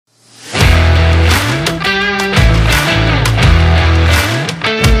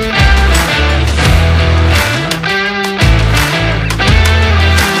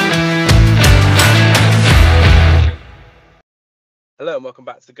and welcome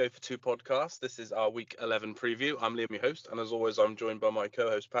back to the Go for Two podcast. This is our Week 11 preview. I'm Liam, your host, and as always, I'm joined by my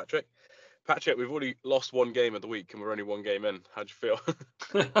co-host Patrick. Patrick, we've already lost one game of the week, and we're only one game in. How do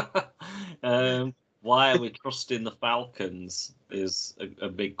you feel? Why are we trusting the Falcons is a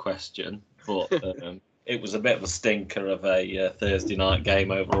big question, but it was a bit of a stinker of a Thursday night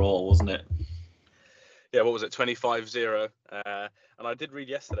game overall, wasn't it? Yeah, what was it, 25-0? And I did read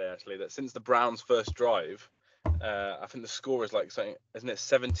yesterday, actually, that since the Browns' first drive, I think the score is like something, isn't it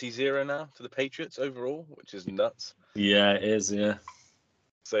 70-0 now to the Patriots overall, which is nuts. Yeah, it is, yeah.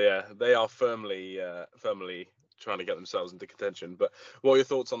 So, yeah, they are firmly trying to get themselves into contention. But what are your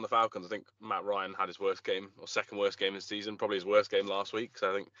thoughts on the Falcons? I think Matt Ryan had his worst game, or second worst game this season, probably his worst game last week.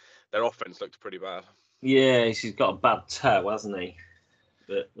 So I think their offense looked pretty bad. Yeah, he's got a bad toe, hasn't he?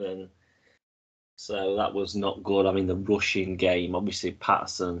 But then, so that was not good. I mean, the rushing game, obviously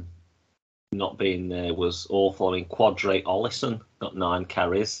Patterson not being there was awful. I mean, Quadre Ollison got 9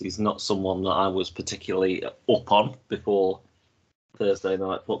 carries. He's not someone that I was particularly up on before Thursday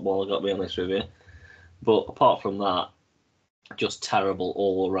night football, I've got to be honest with you. But apart from that, just terrible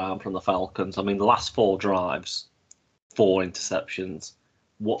all around from the Falcons. I mean, the last 4 drives, 4 interceptions.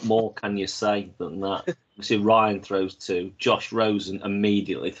 What more can you say than that? You see Ryan throws 2. Josh Rosen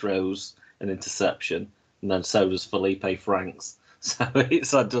immediately throws an interception. And then so does Felipe Franks. So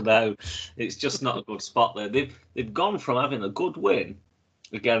it's, I don't know, it's just not a good spot there. They've gone from having a good win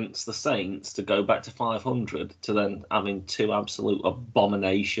against the Saints to go back to 500 to then having 2 absolute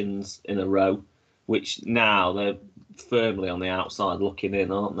abominations in a row, which now they're firmly on the outside looking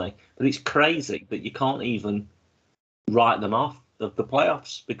in, aren't they? But it's crazy that you can't even write them off of the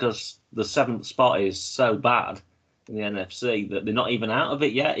playoffs because the 7th spot is so bad in the NFC that they're not even out of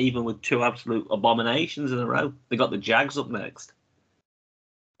it yet, even with 2 absolute abominations in a row. They got the Jags up next,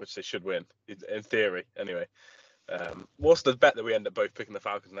 which they should win, in theory, anyway. What's the bet that we end up both picking the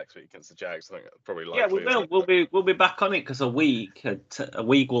Falcons next week against the Jags? I think that's probably likely. Yeah, we will. We'll be back on it because a week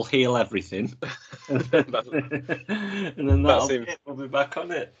will heal everything, and then we'll be back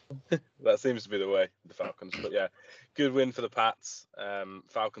on it. That seems to be the way, the Falcons. But yeah, good win for the Pats.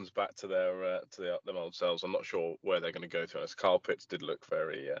 Falcons back to them old selves. I'm not sure where they're going to go to. As Kyle Pitts did look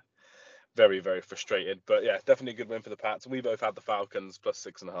very, very frustrated. But yeah, definitely a good win for the Pats. We both had the Falcons plus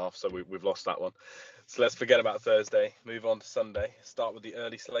 6.5, so we've lost that one. So let's forget about Thursday. Move on to Sunday. Start with the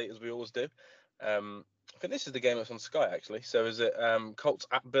early slate as we always do. I think this is the game that's on Sky actually. So is it Colts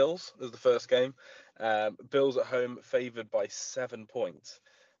at Bills as the first game? Bills at home favoured by 7 points,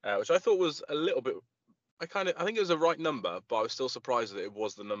 which I thought was a little bit. I think it was the right number, but I was still surprised that it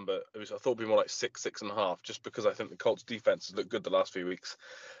was the number. I thought it'd be more like 6.5, just because I think the Colts defense has looked good the last few weeks,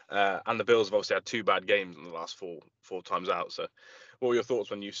 and the Bills have obviously had 2 bad games in the last four times out. So, what were your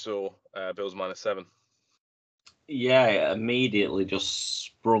thoughts when you saw Bills -7? Yeah, it immediately just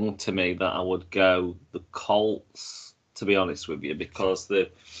sprung to me that I would go the Colts, to be honest with you, because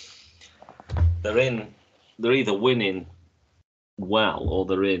they're either winning well or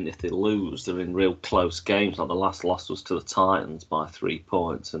if they lose, they're in real close games. Like the last loss was to the Titans by 3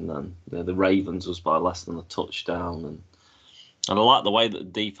 points, and then the Ravens was by less than a touchdown. And I like the way that the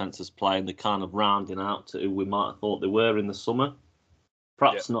defense is playing. They're kind of rounding out to who we might have thought they were in the summer.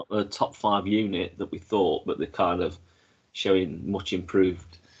 Perhaps not the top 5 unit that we thought, but they're kind of showing much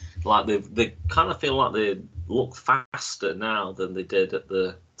improved. Like they kind of feel like they look faster now than they did at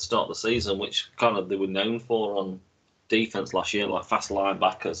the start of the season, which kind of they were known for on defense last year, like fast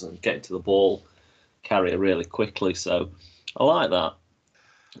linebackers and getting to the ball carrier really quickly. So I like that.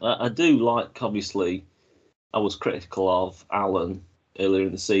 I do like, obviously, I was critical of Allen earlier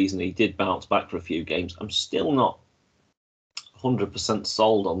in the season. He did bounce back for a few games. I'm still not 100%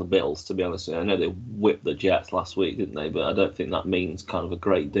 sold on the Bills, to be honest with you. I know they whipped the Jets last week, didn't they? But I don't think that means kind of a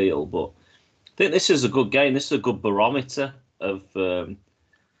great deal. But I think this is a good game. This is a good barometer of the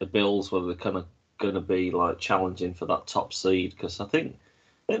Bills, whether they're kind of going to be like challenging for that top seed. Because I think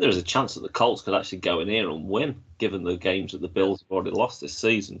there's a chance that the Colts could actually go in here and win, given the games that the Bills have already lost this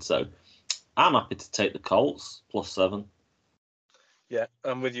season. So I'm happy to take the Colts +7. Yeah,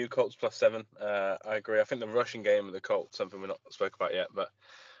 I'm with you, Colts +7. I agree. I think the rushing game of the Colts, something we're not spoke about yet, but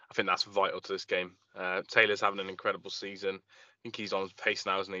I think that's vital to this game. Taylor's having an incredible season. I think he's on pace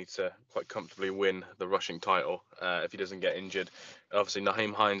now, isn't he, to quite comfortably win the rushing title if he doesn't get injured. And obviously,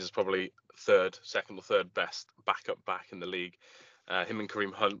 Naheem Hines is probably second or third best backup back in the league. Him and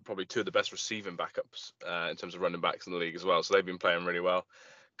Kareem Hunt, probably 2 of the best receiving backups in terms of running backs in the league as well. So they've been playing really well.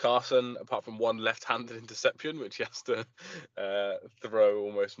 Carson, apart from 1 left-handed interception, which he has to throw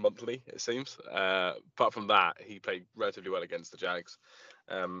almost monthly, it seems. Apart from that, he played relatively well against the Jags.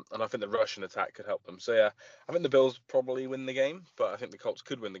 And I think the Russian attack could help them. So yeah, I think the Bills probably win the game, but I think the Colts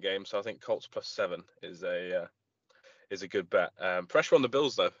could win the game. So I think Colts +7 is a good bet. Pressure on the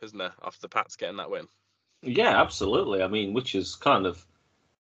Bills though, isn't there? After the Pats getting that win. Yeah, absolutely. I mean, which is kind of,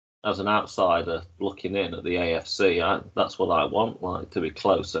 as an outsider looking in at the AFC, that's what I want, like, to be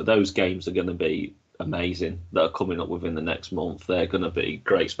close. So those games are going to be amazing that are coming up within the next month. They're going to be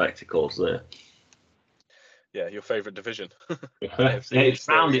great spectacles there. Yeah, your favourite division. AFC it's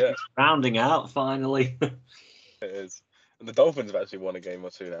rounding out finally. It is. And the Dolphins have actually won a game or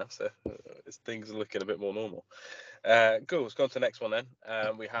two now, so things are looking a bit more normal. Cool, let's go on to the next one then.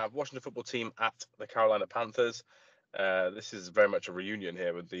 We have Washington football team at the Carolina Panthers. This is very much a reunion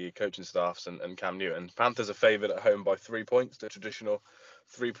here with the coaching staffs and Cam Newton. Panthers are favoured at home by 3 points, the traditional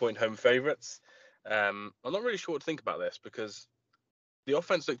 3-point home favourites. I'm not really sure what to think about this because the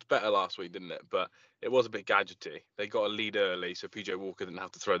offense looked better last week, didn't it? But it was a bit gadgety. They got a lead early, so PJ Walker didn't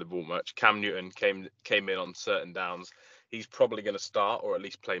have to throw the ball much. Cam Newton came in on certain downs. He's probably going to start or at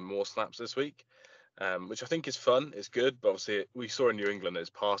least play more snaps this week, which I think is fun. It's good, but obviously we saw in New England his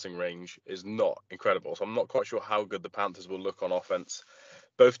passing range is not incredible. So I'm not quite sure how good the Panthers will look on offense.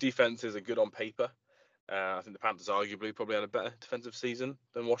 Both defenses are good on paper. I think the Panthers arguably probably had a better defensive season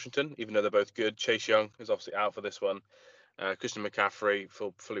than Washington, even though they're both good. Chase Young is obviously out for this one. Christian McCaffrey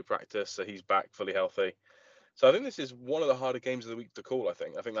fully practiced, so he's back fully healthy. So I think this is one of the harder games of the week to call. I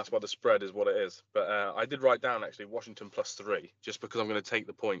think that's why the spread is what it is. But I did write down actually Washington +3, just because I'm going to take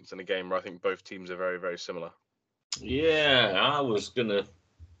the points in a game where I think both teams are very, very similar. Yeah, I was going to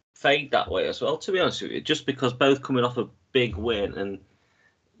fade that way as well, to be honest with you, just because both coming off a big win, and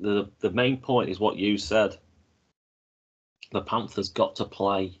the main point is what you said. The Panthers got to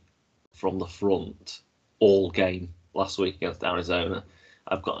play from the front all game last week against Arizona.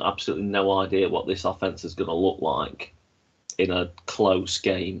 I've got absolutely no idea what this offense is going to look like in a close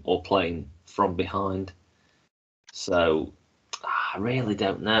game or playing from behind. So I really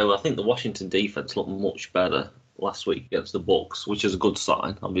don't know. I think the Washington defense looked much better last week against the Bucks, which is a good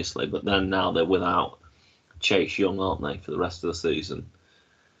sign, obviously. But then now they're without Chase Young, aren't they, for the rest of the season?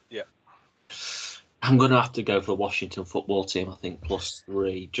 Yeah. I'm going to have to go for the Washington football team, I think,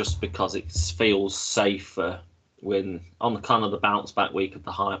 +3, just because it feels safer when, on the kind of the bounce back week of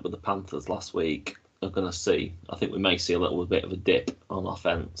the hype with the Panthers last week, I think we may see a little bit of a dip on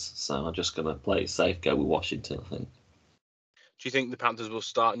offense. So I'm just going to play it safe, go with Washington, I think. Do you think the Panthers will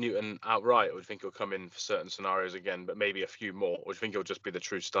start Newton outright, or do you think he'll come in for certain scenarios again, but maybe a few more? Or do you think he'll just be the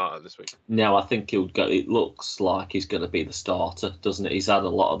true starter this week? No, I think he'll go. It looks like he's going to be the starter, doesn't it? He's had a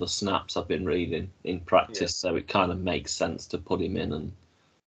lot of the snaps I've been reading in practice, so it kind of makes sense to put him in. And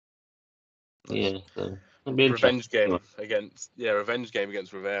so revenge game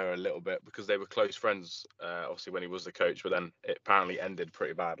against Rivera a little bit, because they were close friends, obviously when he was the coach, but then it apparently ended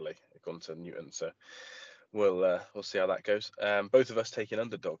pretty badly according to Newton. So we'll see how that goes. Both of us taking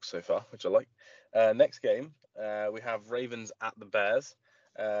underdogs so far, which I like. Next game, we have Ravens at the Bears.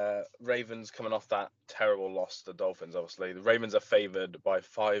 Ravens coming off that terrible loss to the Dolphins, obviously. The Ravens are favoured by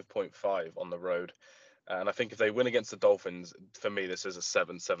 5.5 on the road. And I think if they win against the Dolphins, for me, this is a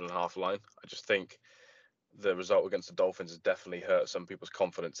 7.5 line. I just think the result against the Dolphins has definitely hurt some people's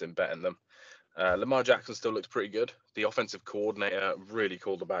confidence in betting them. Lamar Jackson still looks pretty good. The offensive coordinator really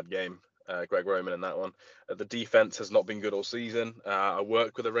called a bad game, Greg Roman, in that one. The defense has not been good all season. I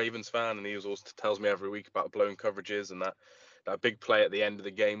work with a Ravens fan, and he also tells me every week about blown coverages, and that big play at the end of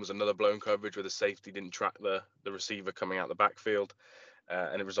the game was another blown coverage where the safety didn't track the receiver coming out the backfield.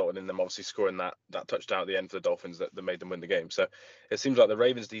 And it resulted in them obviously scoring that touchdown at the end for the Dolphins that made them win the game. So it seems like the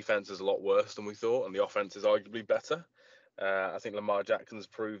Ravens defense is a lot worse than we thought, and the offense is arguably better. I think Lamar Jackson's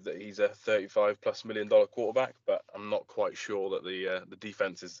proved that he's a $35+ million quarterback, but I'm not quite sure that the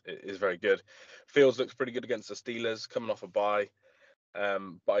defense is very good. Fields looks pretty good against the Steelers, coming off a bye,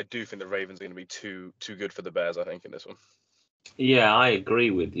 but I do think the Ravens are going to be too good for the Bears, I think, in this one. Yeah, I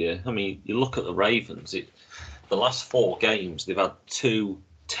agree with you. I mean, you look at the Ravens, the last 4 games, they've had 2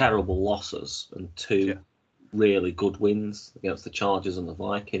 terrible losses and 2 really good wins against the Chargers and the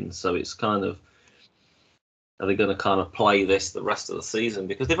Vikings. So it's kind of, are they going to kind of play this the rest of the season?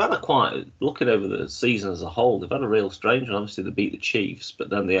 Because they've had looking over the season as a whole, they've had a real strange one. Obviously, they beat the Chiefs, but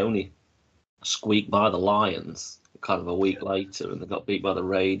then they only squeaked by the Lions kind of a week later, and they got beat by the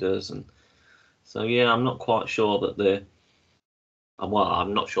Raiders. And so, yeah, I'm not quite sure that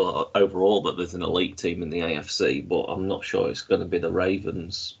I'm not sure overall that there's an elite team in the AFC, but I'm not sure it's going to be the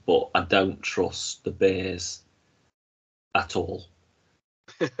Ravens. But I don't trust the Bears at all.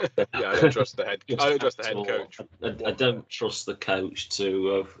 I don't trust the head. I don't trust the head coach. I don't trust the coach to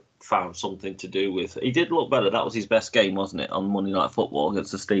have found something to do with. He did look better. That was his best game, wasn't it, on Monday Night Football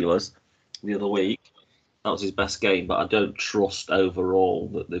against the Steelers the other week? That was his best game, but I don't trust overall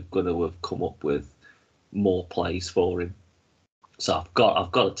that they're going to have come up with more plays for him. So I've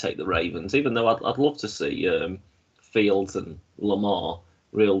got to take the Ravens, even though I'd love to see Fields and Lamar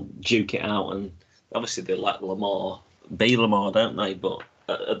real duke it out, and obviously they let Lamar be Lamar, don't they? But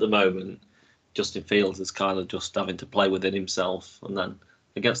at the moment, Justin Fields is kind of just having to play within himself, and then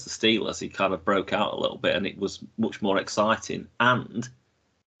against the Steelers, he kind of broke out a little bit, and it was much more exciting, and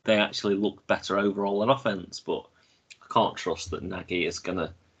they actually looked better overall on offense. But I can't trust that Nagy is going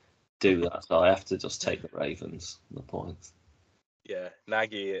to do that, so I have to just take the Ravens. The points. Yeah,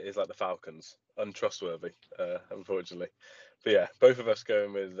 Nagy is like the Falcons, untrustworthy, unfortunately. But yeah, both of us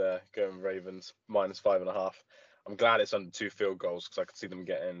going with Ravens -5.5. I'm glad it's under 2 field goals because I could see them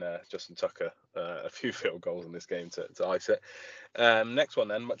getting Justin Tucker a few field goals in this game to ice it. Next one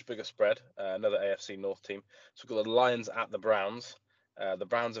then, much bigger spread, another AFC North team. So we've got the Lions at the Browns. The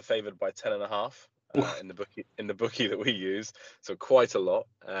Browns are favoured by 10.5 in the bookie that we use, so quite a lot.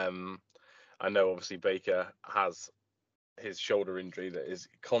 I know obviously Baker has his shoulder injury that is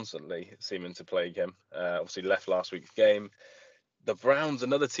constantly seeming to plague him. Obviously left last week's game. The Browns,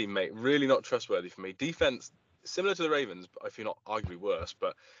 another teammate, really not trustworthy for me. Defense, similar to the Ravens, I feel not arguably worse,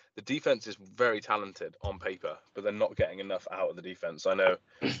 but the defense is very talented on paper, but they're not getting enough out of the defense. I know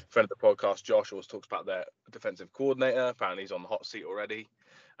friend of the podcast, Josh, always talks about their defensive coordinator. Apparently he's on the hot seat already.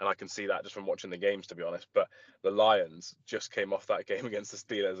 And I can see that just from watching the games, to be honest. But the Lions just came off that game against the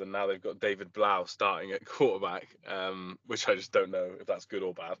Steelers, and now they've got David Blau starting at quarterback, which I just don't know if that's good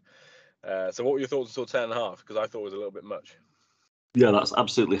or bad. So what were your thoughts until 10.5? Because I thought it was a little bit much. Yeah, that's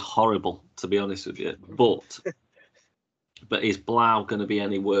absolutely horrible, to be honest with you. But is Blau going to be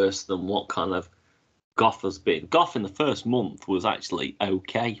any worse than what kind of Goff has been? Goff in the first month was actually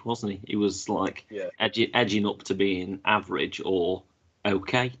okay, wasn't he? He was like edging up to being average or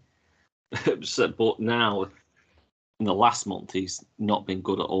okay. But now, in the last month, he's not been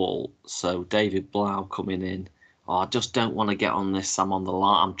good at all. So David Blau coming in, I just don't want to get on this.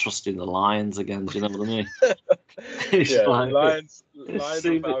 I'm trusting the Lions again. Do you know what I mean? Yeah, like, Lions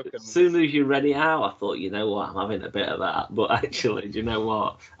and Falcons. As soon as you're ready out, I thought, you know what, I'm having a bit of that. But actually, do you know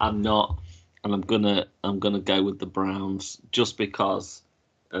what? I'm not, and I'm gonna go with the Browns just because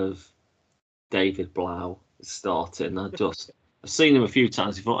of David Blau starting. I've seen him a few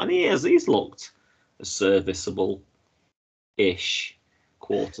times before, and he's looked a serviceable-ish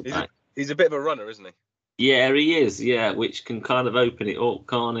quarterback. He's a bit of a runner, isn't he? Yeah, he is. Yeah, which can kind of open it up,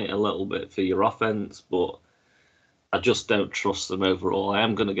 can't it, a little bit for your offense, but I just don't trust them overall. I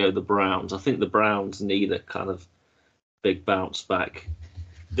am going to go the Browns. I think the Browns need a kind of big bounce back.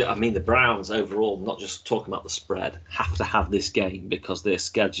 I mean, the Browns overall, not just talking about the spread, have to have this game because their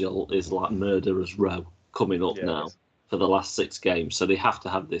schedule is like murderer's row coming up now for the last 6 games. So they have to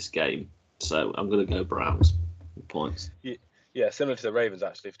have this game. So I'm going to go Browns. Points. Yeah, similar to the Ravens,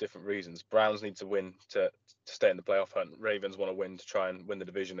 actually, for different reasons. Browns need to win to stay in the playoff hunt. Ravens want to win to try and win the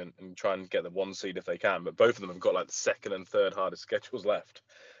division and try and get the 1 seed if they can. But both of them have got like the second and third hardest schedules left.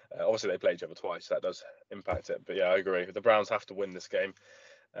 Obviously, they play each other twice. So that does impact it. But yeah, I agree. The Browns have to win this game.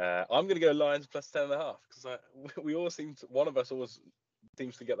 I'm going to go Lions plus 10.5 because we all one of us always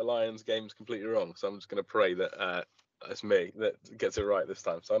seems to get the Lions games completely wrong. So I'm just going to pray that it's me that gets it right this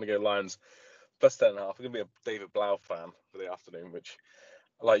time. So I'm going to go Lions plus 10.5. I'm going to be a David Blau fan for the afternoon, which,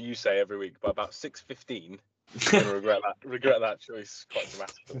 like you say every week, by about 6:15, I'm going to regret that choice quite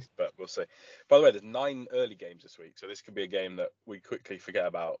dramatically. But we'll see. By the way, there's 9 early games this week, so this could be a game that we quickly forget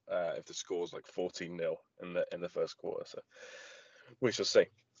about if the score's like 14-0 in the first quarter. So we shall see.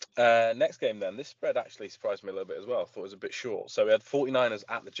 Next game then. This spread actually surprised me a little bit as well. I thought it was a bit short. So we had 49ers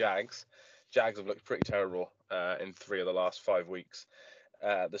at the Jags. Jags have looked pretty terrible in 3 of the last 5 weeks.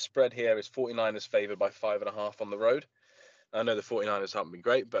 The spread here is 49ers favoured by 5.5 on the road. I know the 49ers haven't been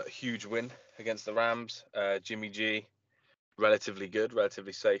great, but a huge win against the Rams. Jimmy G, relatively good,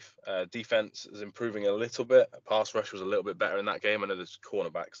 relatively safe. Defense is improving a little bit. Pass rush was a little bit better in that game. I know the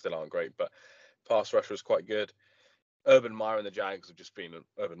cornerbacks still aren't great, but pass rush was quite good. Urban Meyer and the Jags have just been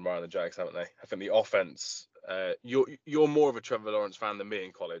Urban Meyer and the Jags, haven't they? I think the offense, you're more of a Trevor Lawrence fan than me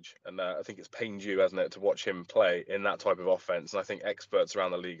in college, and I think it's pained you, hasn't it, to watch him play in that type of offense. And I think experts around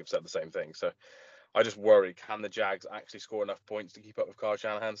the league have said the same thing. So I just worry, can the Jags actually score enough points to keep up with Kyle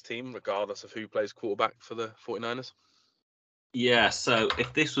Shanahan's team, regardless of who plays quarterback for the 49ers? Yeah, so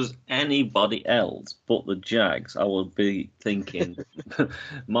if this was anybody else but the Jags, I would be thinking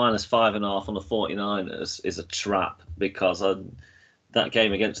 -5.5 on the 49ers is a trap because that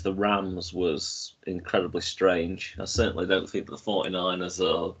game against the Rams was incredibly strange. I certainly don't think the 49ers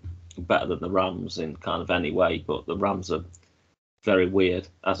are better than the Rams in kind of any way, but the Rams are very weird,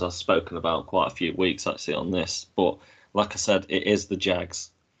 as I've spoken about quite a few weeks actually on this. But like I said, it is the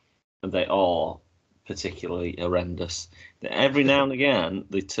Jags, and they are particularly horrendous. Every now and again,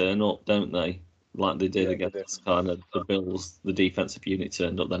 they turn up, don't they? Like they did against kind of the Bills. The defensive unit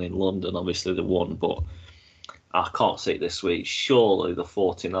turned up then in London. Obviously, they won, but I can't see it this week. Surely the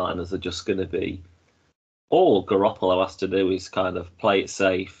 49ers are just going to be. All Garoppolo has to do is kind of play it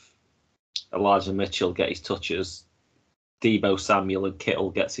safe. Elijah Mitchell get his touches. Deebo Samuel and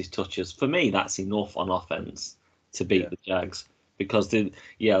Kittle gets his touches. For me, that's enough on offense to beat the Jags. Because,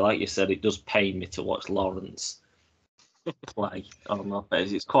 like you said, it does pain me to watch Lawrence play on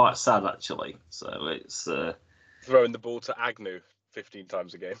offense. It's quite sad, actually. So it's... throwing the ball to Agnew 15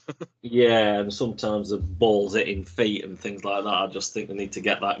 times a game. Yeah, and sometimes the ball's hitting feet and things like that. I just think we need to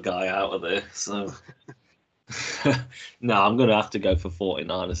get that guy out of there. So... No, I'm going to have to go for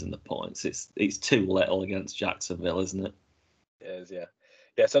 49ers in the points. It's too little against Jacksonville, isn't it? It is, yeah.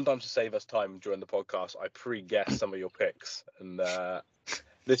 Yeah, sometimes to save us time during the podcast, I pre-guess some of your picks. And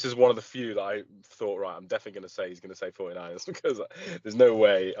this is one of the few that I thought, right, I'm definitely going to say he's going to say 49ers because there's no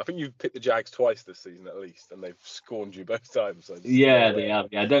way. I think you've picked the Jags twice this season at least, and they've scorned you both times. So yeah, they have.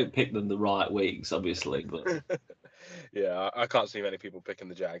 Yeah, I don't pick them the right weeks, obviously, but... Yeah, I can't see many people picking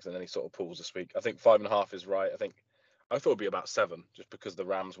the Jags in any sort of pools this week. I think 5.5 is right. I thought it'd be about 7 just because the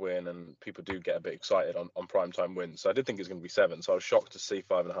Rams win and people do get a bit excited on primetime wins. So I did think it was going to be 7. So I was shocked to see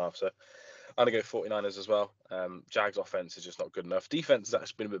 5.5. So I'm going to go 49ers as well. Jags offense is just not good enough. Defense has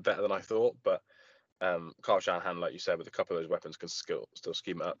actually been a bit better than I thought, but Kyle Shanahan, like you said, with a couple of those weapons can still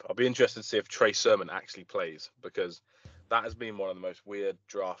scheme it up. I'll be interested to see if Trey Sermon actually plays because that has been one of the most weird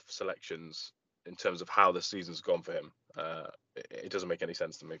draft selections in terms of how the season's gone for him. It doesn't make any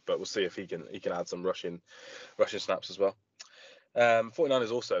sense to me, but we'll see if he can add some rushing snaps as well.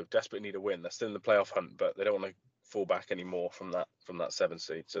 49ers also desperately need a win. They're still in the playoff hunt, but they don't want to fall back anymore from that 7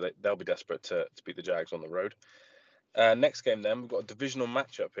 seed. So they'll be desperate to beat the Jags on the road. Next game then, we've got a divisional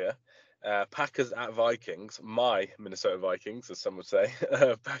matchup here. Packers at Vikings, my Minnesota Vikings, as some would say.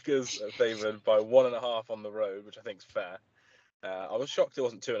 Packers are favoured by 1.5 on the road, which I think is fair. I was shocked it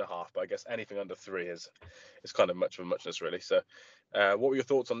wasn't 2.5, but I guess anything under 3 is kind of much of a muchness, really. So, what were your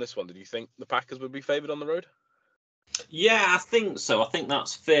thoughts on this one? Did you think the Packers would be favoured on the road? Yeah, I think so. I think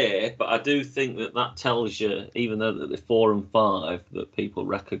that's fair, but I do think that tells you, even though they're 4 and 5, that people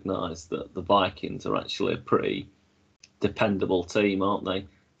recognise that the Vikings are actually a pretty dependable team, aren't they?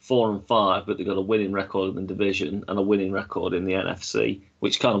 4 and 5, but they've got a winning record in the division and a winning record in the NFC,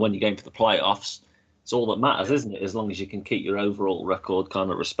 which kind of when you're going for the playoffs, it's all that matters, isn't it? As long as you can keep your overall record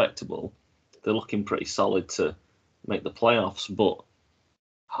kind of respectable, they're looking pretty solid to make the playoffs. But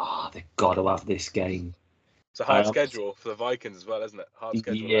they've got to have this game. It's a hard schedule for the Vikings as well, isn't it? Hard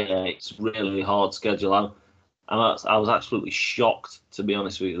schedule. Yeah, it's really hard schedule. I was absolutely shocked, to be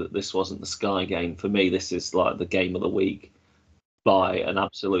honest with you, that this wasn't the Sky game. For me, this is like the game of the week by an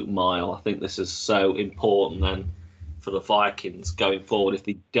absolute mile. I think this is so important then for the Vikings going forward. If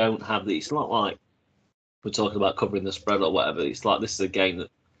they don't have the, it's not like we're talking about covering the spread or whatever. It's like this is a game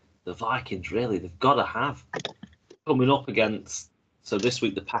that the Vikings really, they've got to have coming up against. So this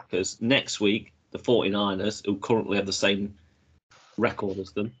week the Packers, next week the 49ers, who currently have the same record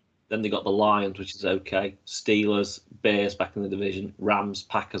as them. Then they got the Lions, which is okay. Steelers, Bears back in the division. Rams,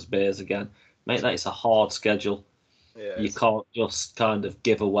 Packers, Bears again. Mate, that is a hard schedule. Yeah, you can't just kind of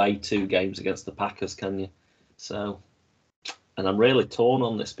give away 2 games against the Packers, can you? So, and I'm really torn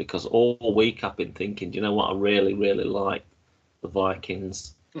on this because all week I've been thinking, do you know what? I really, really like the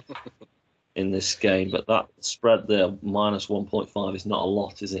Vikings in this game. But that spread there, minus 1.5, is not a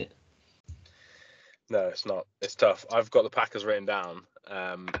lot, is it? No, it's not. It's tough. I've got the Packers written down,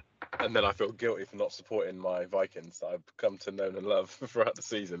 and then I feel guilty for not supporting my Vikings that I've come to know and love throughout the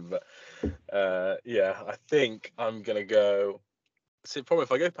season. But yeah, I think I'm gonna go. See, probably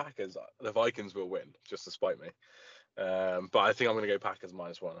if I go Packers, the Vikings will win, just to spite me. But I think I'm going to go Packers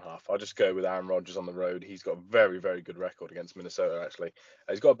minus 1.5. I'll just go with Aaron Rodgers on the road. He's got a very, very good record against Minnesota, actually.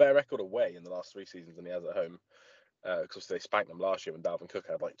 He's got a better record away in the last 3 seasons than he has at home. Because they spanked them last year when Dalvin Cook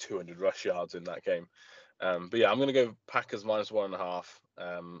had like 200 rush yards in that game. But yeah, I'm going to go Packers minus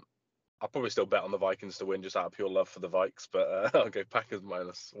 1.5. I'll probably still bet on the Vikings to win just out of pure love for the Vikes, but I'll go Packers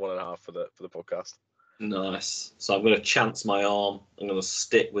minus 1.5 for the podcast. Nice. So I'm going to chance my arm. I'm going to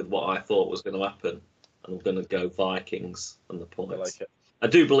stick with what I thought was going to happen. And I'm going to go Vikings and the points. I like it. I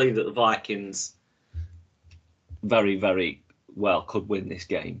do believe that the Vikings very, very well could win this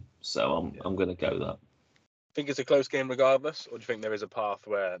game. So I'm going to go that. Think it's a close game regardless, or do you think there is a path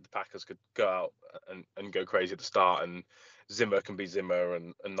where the Packers could go out and go crazy at the start, and Zimmer can be Zimmer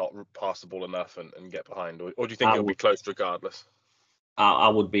and not pass the ball enough and get behind, or do you think it'll be close regardless? I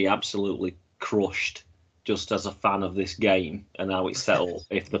would be absolutely crushed just as a fan of this game and how it's settled.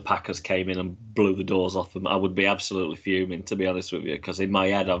 If the Packers came in and blew the doors off them, I would be absolutely fuming, to be honest with you, because in my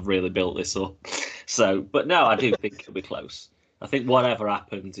head I've really built this up. So, but no, I do think it'll be close. I think whatever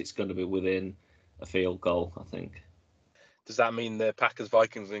happens, it's going to be within a field goal, I think. Does that mean the Packers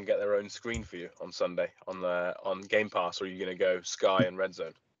Vikings are going to get their own screen for you on Sunday on Game Pass, or are you going to go Sky and Red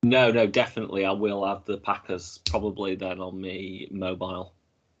Zone? No, definitely. I will have the Packers probably then on me mobile.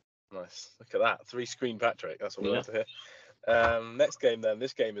 Nice. Look at that. 3-screen Patrick. That's what we like to hear. Next game then.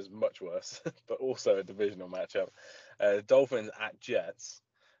 This game is much worse, but also a divisional matchup. Dolphins at Jets.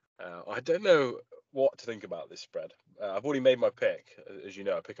 I don't know what to think about this spread. I've already made my pick. As you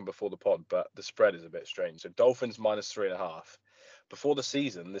know, I pick them before the pod, but the spread is a bit strange. So Dolphins -3.5. Before the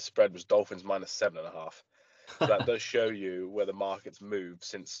season, this spread was Dolphins -7.5. So that does show you where the market's moved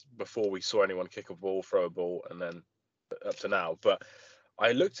since before we saw anyone kick a ball, throw a ball, and then up to now. But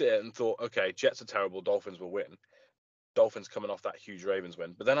I looked at it and thought, okay, Jets are terrible. Dolphins will win. Dolphins coming off that huge Ravens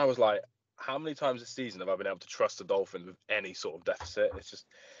win. But then I was like, how many times this season have I been able to trust the Dolphins with any sort of deficit?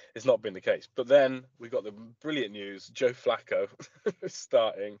 It's not been the case. But then we got the brilliant news. Joe Flacco is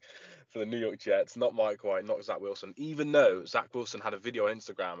starting for the New York Jets, not Mike White, not Zach Wilson, even though Zach Wilson had a video on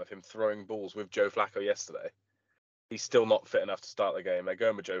Instagram of him throwing balls with Joe Flacco yesterday. He's still not fit enough to start the game. They're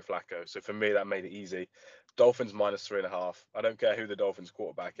going with Joe Flacco. So for me, that made it easy. Dolphins -3.5. I don't care who the Dolphins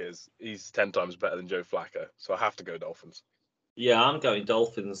quarterback is. He's 10 times better than Joe Flacco. So I have to go Dolphins. Yeah, I'm going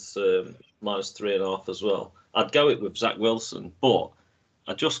Dolphins -3.5 as well. I'd go it with Zach Wilson, but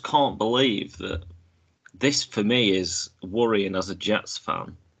I just can't believe that this, for me, is worrying as a Jets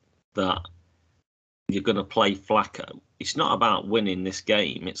fan that you're going to play Flacco. It's not about winning this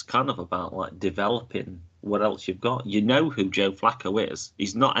game. It's kind of about like developing what else you've got. You know who Joe Flacco is.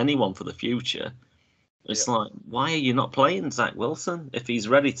 He's not anyone for the future. It's like, why are you not playing Zach Wilson? If he's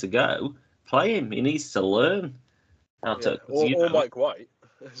ready to go, play him. He needs to learn how to. Or Mike White.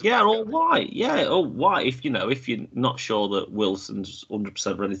 Yeah, or White. Yeah, or White. If you're not sure that Wilson's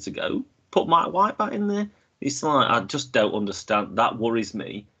 100% ready to go, put Mike White back in there. It's like, I just don't understand. That worries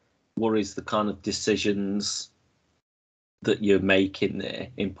me. Worries the kind of decisions that you're making there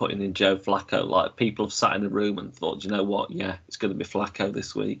in putting in Joe Flacco. Like, people have sat in a room and thought, you know what? Yeah, it's going to be Flacco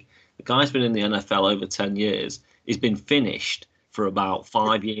this week. The guy's been in the NFL over 10 years. He's been finished for about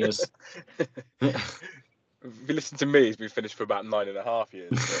 5 years. If you listen to me, he's been finished for about 9.5 years.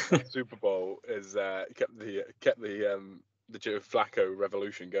 The Super Bowl is kept the Joe Flacco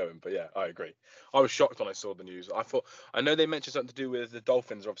revolution going. But yeah, I agree. I was shocked when I saw the news. I know they mentioned something to do with the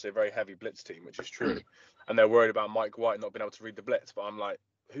Dolphins are obviously a very heavy blitz team, which is true, and they're worried about Mike White not being able to read the blitz. But I'm like,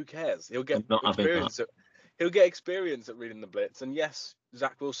 who cares? He'll get experience. He'll get experience at reading the blitz. And yes,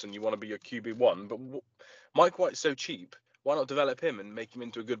 Zach Wilson, you want to be your QB1, but Mike White's so cheap. Why not develop him and make him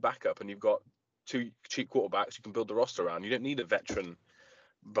into a good backup? And you've got 2 cheap quarterbacks you can build the roster around. You don't need a veteran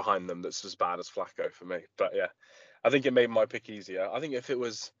behind them that's as bad as Flacco for me. But yeah, I think it made my pick easier. I think if it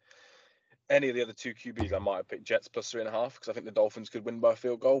was any of the other 2 QBs, I might have picked Jets +3.5 because I think the Dolphins could win by a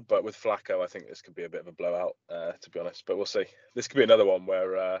field goal. But with Flacco, I think this could be a bit of a blowout, to be honest. But we'll see. This could be another one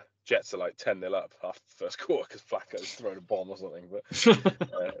where Jets are like 10-0 up after the first quarter because Flacco's thrown a bomb or something. But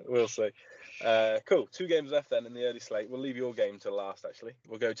we'll see. Cool. 2 games left then in the early slate. We'll leave your game to last, actually.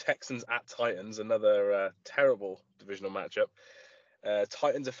 We'll go Texans at Titans, another terrible divisional matchup.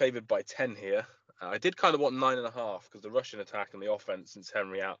 Titans are favored by 10 here. I did kind of want 9.5 because the rushing attack and the offense since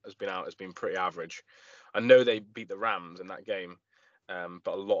Henry has been pretty average. I know they beat the Rams in that game,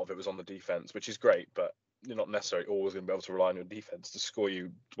 but a lot of it was on the defense, which is great. But you're not necessarily always going to be able to rely on your defense to score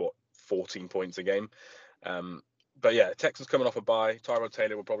you 14 points a game. But yeah, Texans coming off a bye. Tyrod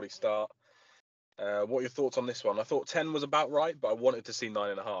Taylor will probably start. What are your thoughts on this one? I thought 10 was about right, but I wanted to see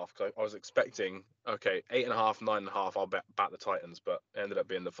 9.5 because I was expecting 8.5, 9.5. I'll bet the Titans, but it ended up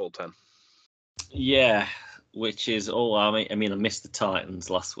being the full 10. Yeah, which is all. I mean, I missed the Titans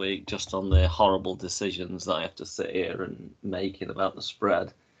last week just on the horrible decisions that I have to sit here and making about the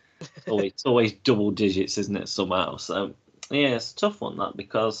spread. It's always double digits, isn't it, somehow? So, yeah, it's a tough one, that,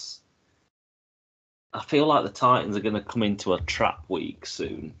 because I feel like the Titans are going to come into a trap week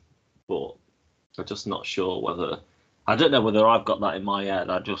soon, but I'm just not sure whether. I don't know whether I've got that in my head.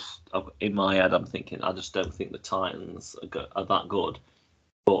 In my head, I'm thinking I just don't think the Titans are that good.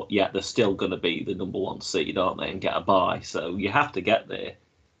 But yeah, they're still going to be the number 1 seed, aren't they, and get a bye. So you have to get there.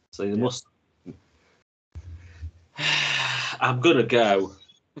 So they must. I'm going to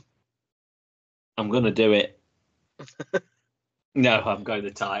do it No, I'm going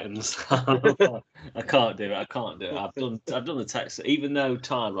the Titans. I can't do it. I've done the Texans. Even though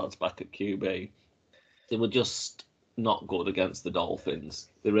Tyrod's back at QB, they were just not good against the Dolphins.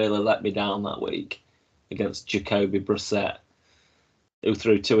 They really let me down that week against Jacoby Brissett, who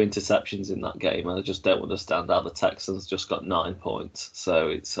threw 2 interceptions in that game. And I just don't understand how the Texans just got 9 points.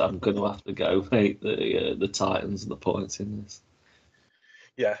 So I'm going to have to go, mate, the Titans and the points in this.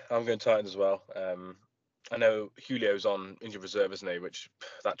 Yeah, I'm going Titans as well. I know Julio's on injured reserve, isn't he? Which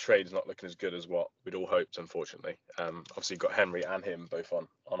that trade is not looking as good as what we'd all hoped, unfortunately. Obviously, you've got Henry and him both on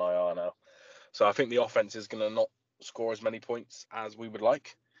IR now. So I think the offense is going to not score as many points as we would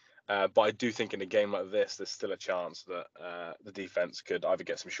like. But I do think in a game like this, there's still a chance that the defense could either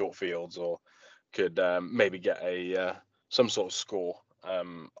get some short fields or could maybe get some sort of score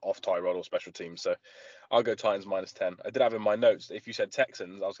off Tyrod or special teams. So I'll go Titans -10. I did have in my notes that if you said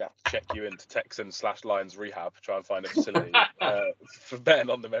Texans, I was going to have to check you into Texans/Lions rehab, try and find a facility for betting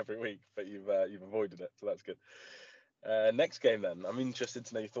on them every week. But you've avoided it, so that's good. Next game then. I'm interested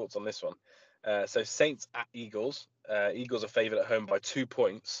to know your thoughts on this one. So Saints at Eagles. Eagles are favoured at home by 2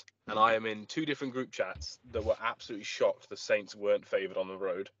 points, and I am in 2 different group chats that were absolutely shocked the Saints weren't favoured on the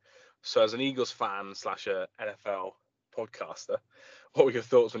road. So as an Eagles fan / a NFL podcaster, what were your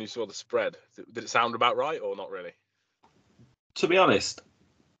thoughts when you saw the spread? Did it sound about right or not really? To be honest,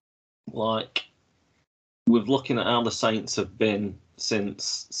 like, we're looking at how the Saints have been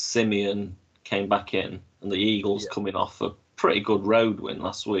since Simeon came back in, and the Eagles coming off a pretty good road win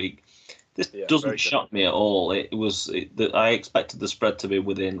last week. This doesn't shock me at all. I expected the spread to be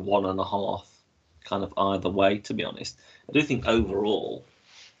within 1.5, kind of either way, to be honest. I do think overall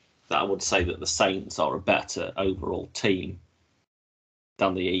that I would say that the Saints are a better overall team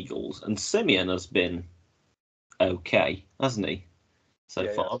than the Eagles. And Simeon has been okay, hasn't he? So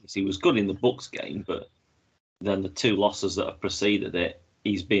far, obviously, he was good in the Bucks game, but then the 2 losses that have preceded it,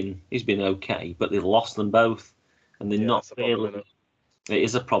 he's been okay. But they've lost them both, and they're not really. It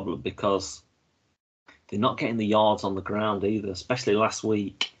is a problem because they're not getting the yards on the ground either, especially last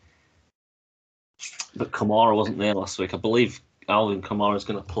week. But Kamara wasn't there last week. I believe Alvin Kamara is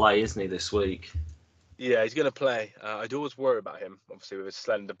going to play, isn't he, this week? Yeah, he's going to play. I do always worry about him, obviously, with his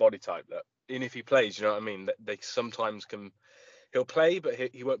slender body type. That even if he plays, you know what I mean, they sometimes can. He'll play, but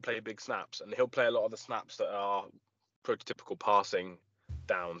he won't play big snaps, and he'll play a lot of the snaps that are prototypical passing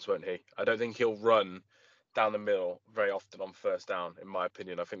downs, won't he? I don't think he'll run down the middle very often on first down, in my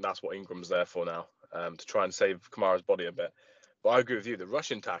opinion. I think that's what Ingram's there for now, to try and save Kamara's body a bit. But I agree with you. The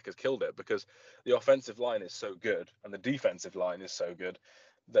rushing attack has killed it because the offensive line is so good and the defensive line is so good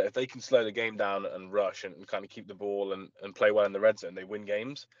that if they can slow the game down and rush and kind of keep the ball and play well in the red zone, they win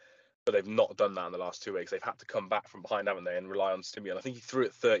games. But they've not done that in the last 2 weeks. They've had to come back from behind, haven't they, and rely on Simeon. I think he threw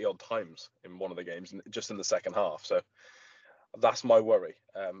it 30-odd times in one of the games, just in the second half. So that's my worry.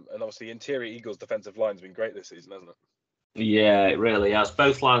 And obviously, interior Eagles' defensive line's been great this season, hasn't it? Yeah, it really has.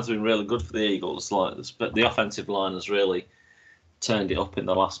 Both lines have been really good for the Eagles. But the offensive line has really turned it up in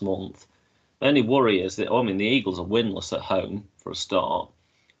the last month. The only worry is that, the Eagles are winless at home for a start.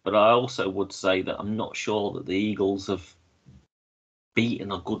 But I also would say that I'm not sure that the Eagles have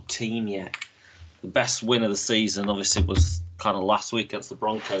beaten a good team yet. The best win of the season, obviously, was kind of last week against the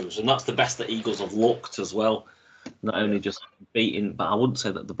Broncos. And that's the best that Eagles have looked as well. Not only just beating, but I wouldn't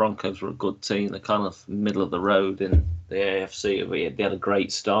say that the Broncos were a good team. They're kind of middle of the road in the AFC. They had a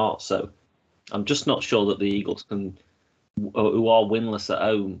great start. So I'm just not sure that the Eagles who are winless at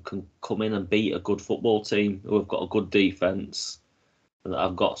home, can come in and beat a good football team who have got a good defence and that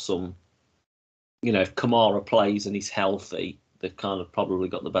have got some, if Kamara plays and he's healthy, they've kind of probably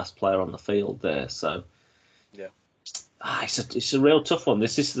got the best player on the field there. So, yeah. It's a real tough one.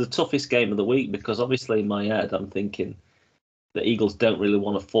 This is the toughest game of the week because obviously in my head I'm thinking the Eagles don't really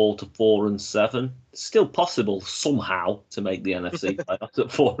want to fall to 4-7. It's still possible somehow to make the NFC playoffs at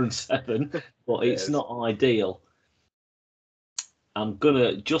 4-7, but it's not ideal. I'm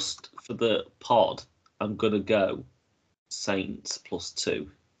gonna, just for the pod, I'm gonna go Saints +2.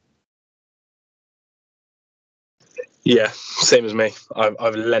 Yeah, same as me.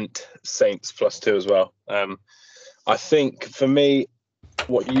 I've lent Saints +2 as well. I think for me,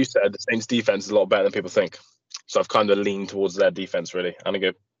 what you said, the Saints defense is a lot better than people think. So I've kind of leaned towards their defense really, and I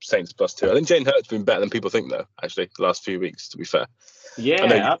go Saints +2. I think Jalen Hurts has been better than people think though. Actually, the last few weeks, to be fair. Yeah,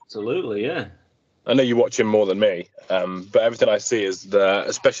 absolutely. Yeah. I know you watch him more than me, but everything I see is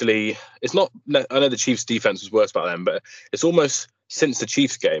especially, it's not, I know the Chiefs defense was worse back then, but it's almost since the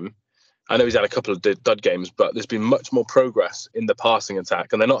Chiefs game, I know he's had a couple of dud games, but there's been much more progress in the passing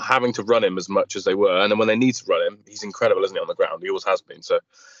attack, and they're not having to run him as much as they were. And then when they need to run him, he's incredible, isn't he, on the ground? He always has been. So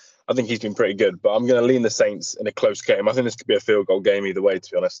I think he's been pretty good, but I'm going to lean the Saints in a close game. I think this could be a field goal game either way,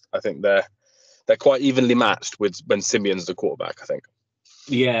 to be honest. I think they're quite evenly matched with when Simeon's the quarterback, I think.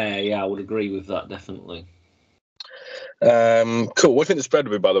 Yeah, I would agree with that, definitely. Cool. What do you think the spread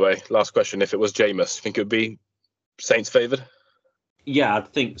would be, by the way? Last question. If it was Jameis, you think it would be Saints favoured? Yeah,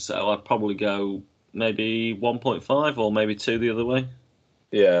 I'd think so. I'd probably go maybe 1.5 or maybe 2 the other way.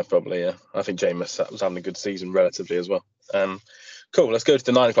 Yeah, probably, yeah. I think Jameis was having a good season relatively as well. Cool. Let's go to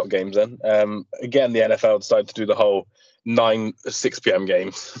the 9 o'clock games then. Again, the NFL decided to do the whole 6 p.m.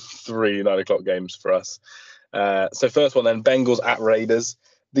 games, 3 9 o'clock games for us. So first one then, Bengals at Raiders.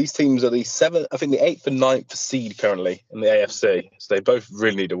 These teams are the 8th and 9th seed currently in the AFC. So they both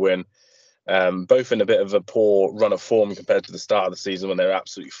really need a win. Both in a bit of a poor run of form compared to the start of the season when they were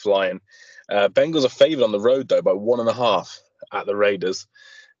absolutely flying. Bengals are favoured on the road, though, by 1.5 at the Raiders,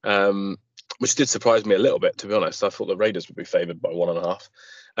 which did surprise me a little bit, to be honest. I thought the Raiders would be favoured by 1.5.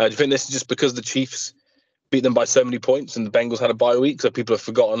 Do you think this is just because the Chiefs beat them by so many points and the Bengals had a bye week, so people have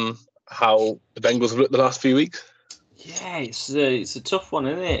forgotten how the Bengals have looked the last few weeks? Yeah, it's a tough one,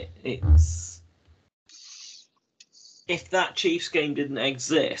 isn't it? It's if that Chiefs game didn't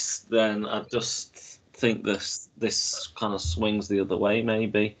exist, then I just think this kind of swings the other way.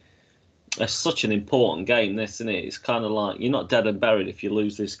 Maybe it's such an important game, this, isn't it? It's kind of like you're not dead and buried if you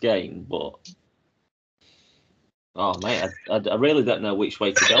lose this game, but oh mate, I really don't know which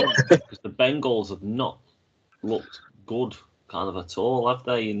way to go because the Bengals have not looked good, kind of at all, have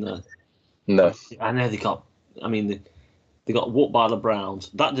they? No. I know they got. I mean, they got whooped by the Browns.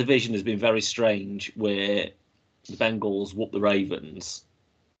 That division has been very strange, where the Bengals whooped the Ravens,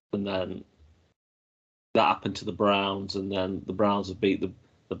 and then that happened to the Browns, and then the Browns have beat the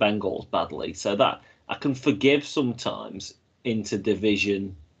Bengals badly. So that I can forgive sometimes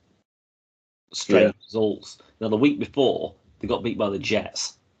inter-division strange results. Now, the week before, they got beat by the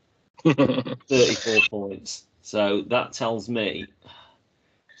Jets, 34 points. So that tells me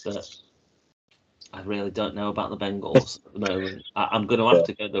that I really don't know about the Bengals at the moment. I'm going to have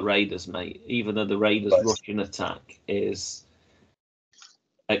to go the Raiders, mate. Even though the Raiders' rushing attack is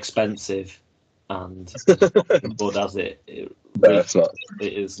expensive and good as it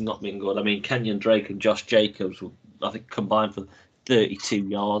has not been good. I mean, Kenyon Drake and Josh Jacobs, I think, combined for 32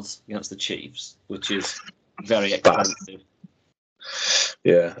 yards against the Chiefs, which is very expensive.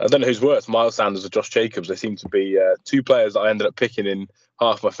 Yeah, I don't know who's worse, Miles Sanders or Josh Jacobs. They seem to be 2 players that I ended up picking in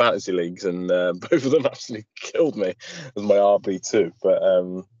half my fantasy leagues, and both of them actually killed me as my RB2. But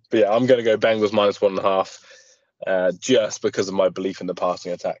yeah, I'm going to go Bengals minus 1.5 just because of my belief in the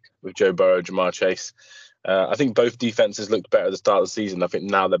passing attack with Joe Burrow, Jamar Chase. I think both defenses looked better at the start of the season. I think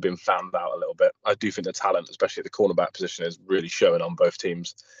now they've been fanned out a little bit. I do think the talent, especially at the cornerback position, is really showing on both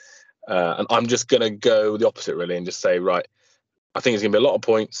teams. And I'm just going to go the opposite, really, and just say, right, I think it's going to be a lot of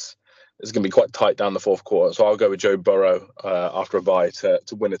points. It's going to be quite tight down the fourth quarter. So I'll go with Joe Burrow after a bye to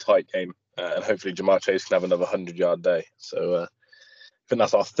win a tight game. And hopefully Jamar Chase can have another 100-yard day. So I think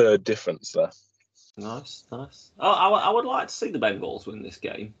that's our third difference there. Nice. I would like to see the Bengals win this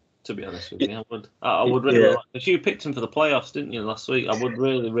game, to be honest with you. I would really like, because you picked them for the playoffs, didn't you, last week? I would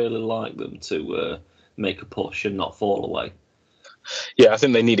really, really like them to make a push and not fall away. Yeah, I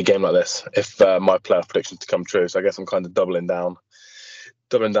think they need a game like this if my playoff predictions to come true. So I guess I'm kind of doubling down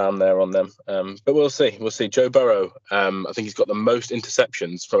there on them. But we'll see. Joe Burrow, I think he's got the most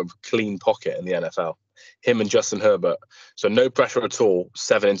interceptions from a clean pocket in the NFL. Him and Justin Herbert. So no pressure at all.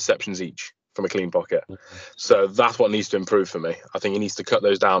 7 interceptions each from a clean pocket. So that's what needs to improve for me. I think he needs to cut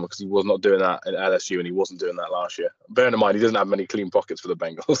those down because he was not doing that at LSU and he wasn't doing that last year. Bearing in mind, he doesn't have many clean pockets for the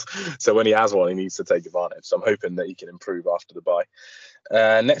Bengals. So when he has one, he needs to take advantage. So I'm hoping that he can improve after the bye.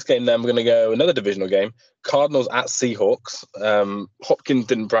 Next game, then, we're going to go another divisional game. Cardinals at Seahawks. Hopkins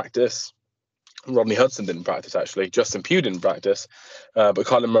didn't practice. Rodney Hudson didn't practice, actually. Justin Pugh didn't practice. But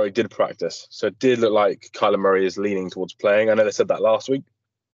Kyler Murray did practice. So it did look like Kyler Murray is leaning towards playing. I know they said that last week.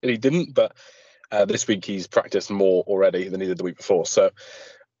 He didn't, but this week he's practiced more already than he did the week before. So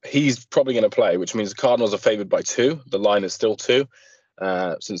he's probably going to play, which means the Cardinals are favoured by 2. The line is still 2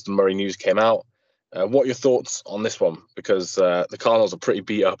 since the Murray news came out. What are your thoughts on this one? Because the Cardinals are pretty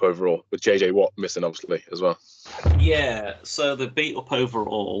beat up overall, with JJ Watt missing, obviously, as well. Yeah, so they're beat up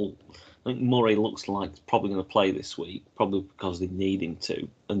overall. I think Murray looks like he's probably going to play this week, probably because they need him to.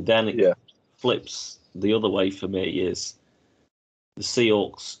 And then it flips the other way for me is the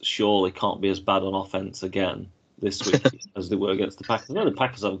Seahawks surely can't be as bad on offense again this week as they were against the Packers. I know the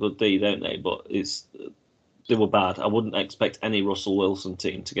Packers have a good D, don't they? But they were bad. I wouldn't expect any Russell Wilson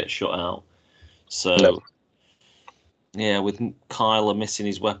team to get shut out. So, yeah, with Kyler missing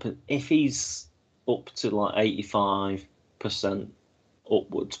his weapon, if he's up to like 85%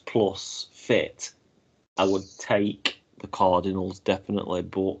 upwards plus fit, I would take the Cardinals definitely,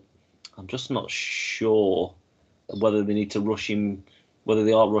 but I'm just not sure whether they need to rush him, whether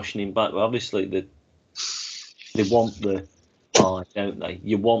they are rushing him back. But obviously, they want the bye, don't they?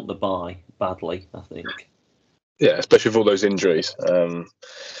 You want the bye badly, I think. Yeah, especially with all those injuries.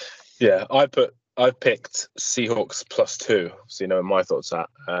 Yeah, I picked Seahawks +2. So you know my thoughts at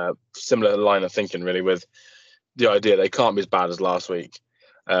similar line of thinking really, with the idea they can't be as bad as last week.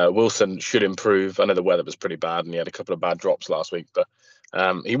 Wilson should improve. I know the weather was pretty bad and he had a couple of bad drops last week, but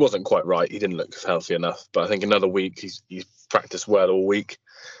he wasn't quite right. He didn't look healthy enough. But I think another week he's practiced well all week,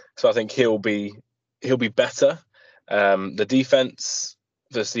 so I think he'll be better. The defense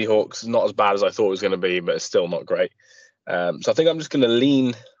for the Seahawks is not as bad as I thought it was going to be, but it's still not great. So I think I'm just going to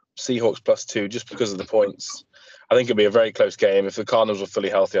lean Seahawks +2 just because of the points. I think it'll be a very close game. If the Cardinals were fully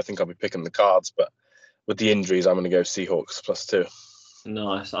healthy, I think I'll be picking the Cards, but with the injuries, I'm going to go Seahawks +2.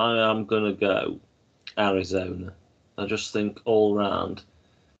 Nice. I am going to go Arizona. I just think all round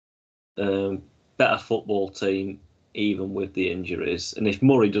better football team, even with the injuries. And if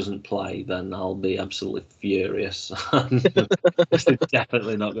Murray doesn't play, then I'll be absolutely furious. They're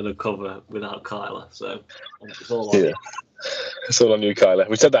definitely not going to cover without Kyler. So it's all on you. It's all on you, Kyler.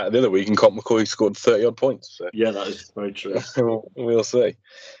 We said that the other week, and Colt McCoy scored 30-odd points. So. Yeah, that is very true. We'll see.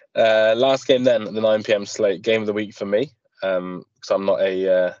 Last game then, the 9 p.m. slate, game of the week for me, because I'm not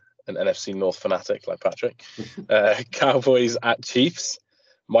an NFC North fanatic like Patrick. Cowboys at Chiefs,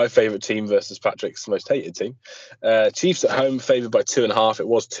 my favourite team versus Patrick's most hated team. Chiefs at home, favoured by 2.5. It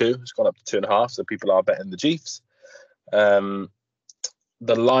was 2. It's gone up to 2.5, so people are betting the Chiefs. The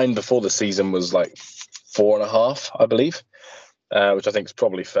line before the season was like 4.5, I believe, which I think is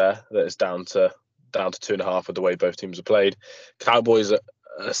probably fair. That it's down to 2.5 with the way both teams have played. Cowboys are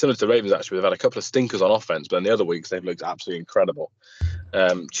similar to the Ravens, actually. They've had a couple of stinkers on offense, but in the other weeks they've looked absolutely incredible.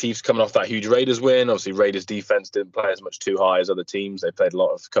 Chiefs coming off that huge Raiders win. Obviously, Raiders defense didn't play as much too high as other teams. They played a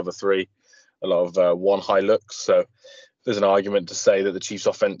lot of cover 3, a lot of one high looks. So there's an argument to say that the Chiefs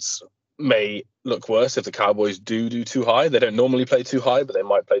offense may look worse if the Cowboys do too high. They don't normally play too high, but they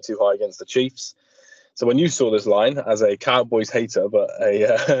might play too high against the Chiefs. So when you saw this line, as a Cowboys hater but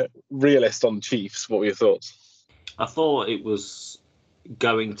a realist on the Chiefs, what were your thoughts? I thought it was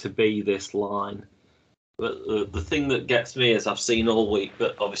going to be this line. But the thing that gets me is I've seen all week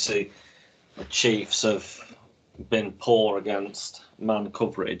that obviously the Chiefs have been poor against man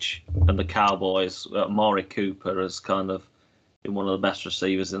coverage, and the Cowboys, Amari Cooper has kind of been one of the best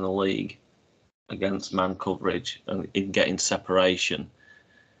receivers in the league against man coverage and in getting separation.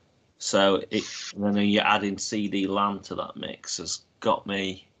 So then you're adding CD Lamb to that mix has got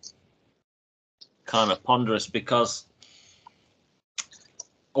me kind of ponderous, because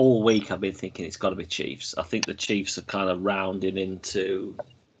all week I've been thinking it's got to be Chiefs. I think the Chiefs are kind of rounding into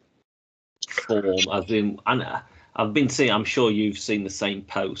form. And I've been seeing, I'm sure you've seen the same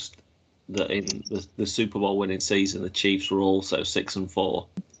post, that in the Super Bowl winning season, the Chiefs were also 6-4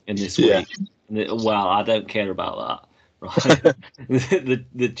 in this week. Well, I don't care about that, right?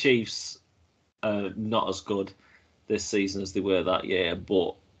 the Chiefs are not as good this season as they were that year,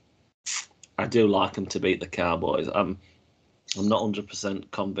 but I do like them to beat the Cowboys. I'm not 100%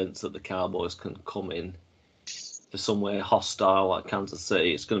 convinced that the Cowboys can come in to somewhere hostile like Kansas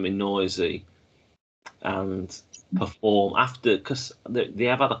City. It's going to be noisy and perform after, because they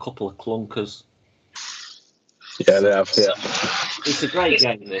have had a couple of clunkers. Yeah, they have. Yeah, it's a great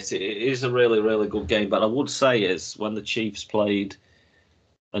game. It is a really, really good game. But I would say is when the Chiefs played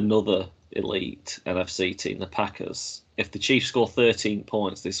another elite NFC team, the Packers, if the Chiefs score 13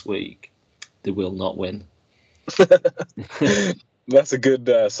 points this week, they will not win. That's a good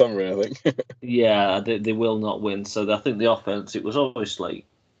summary, I think. Yeah, they will not win. So I think the offense, it was obviously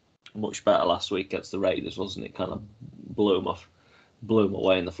much better last week against the Raiders, wasn't it? Kind of blew them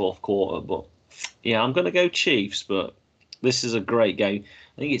away in the fourth quarter. But yeah, I'm going to go Chiefs, but this is a great game.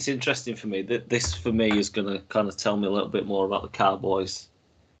 I think it's interesting for me that this, for me, is going to kind of tell me a little bit more about the Cowboys'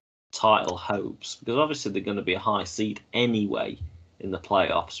 title hopes, because obviously they're going to be a high seed anyway in the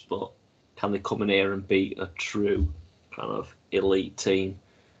playoffs, but can they come in here and beat a true kind of elite team?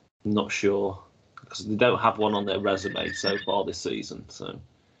 I'm not sure, because they don't have one on their resume so far this season. So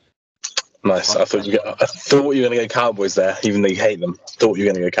nice. I thought you were going to go Cowboys there, even though you hate them. Thought you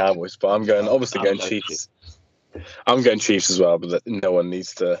were going to go Cowboys, but I'm going Chiefs. I'm going Chiefs as well, but no one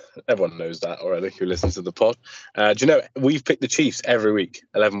needs to. Everyone knows that already who listens to the pod. Do you know we've picked the Chiefs every week,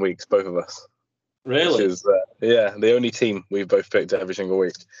 11 weeks, both of us. Really? Which is the only team we've both picked every single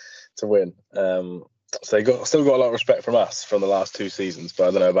week to win. So they still got a lot of respect from us from the last 2 seasons, but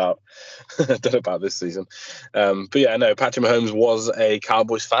I don't know about this season. But yeah, no, Patrick Mahomes was a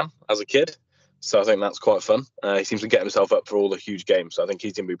Cowboys fan as a kid, so I think that's quite fun. He seems to get himself up for all the huge games, so I think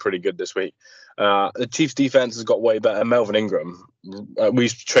he's going to be pretty good this week. The Chiefs' defense has got way better. Melvin Ingram,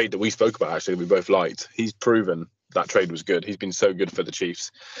 trade that we spoke about, actually, we both liked. He's proven that trade was good. He's been so good for the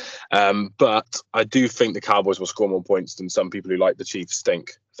Chiefs. But I do think the Cowboys will score more points than some people who like the Chiefs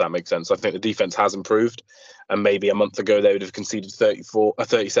think, if that makes sense. I think the defense has improved, and maybe a month ago they would have conceded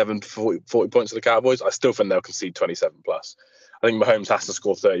 37, 40 points to the Cowboys. I still think they'll concede 27 plus. I think Mahomes has to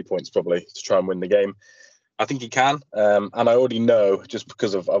score 30 points probably to try and win the game. I think he can, and I already know, just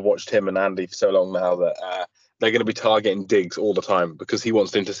because I've watched him and Andy for so long now, that they're going to be targeting Diggs all the time because he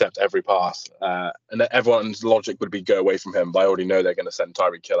wants to intercept every pass. And everyone's logic would be go away from him, but I already know they're going to send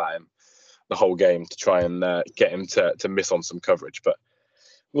Tyreek Hill at him the whole game to try and get him to miss on some coverage. But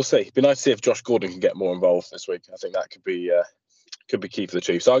we'll see. It'd be nice to see if Josh Gordon can get more involved this week. I think that could be key for the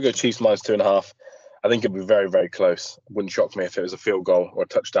Chiefs. So I'll go Chiefs minus 2.5. I think it'd be very, very close. It wouldn't shock me if it was a field goal or a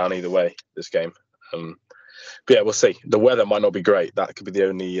touchdown either way this game. But yeah, we'll see. The weather might not be great. That could be the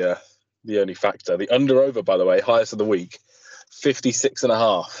only factor. The under/over, by the way, highest of the week,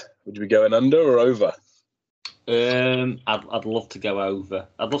 56.5. Would you be going under or over? I'd love to go over.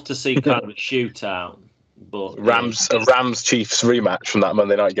 I'd love to see kind of a shootout, but a Rams Chiefs rematch from that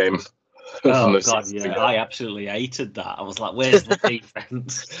Monday night game. Oh God, yeah, I absolutely hated that. I was like, "Where's the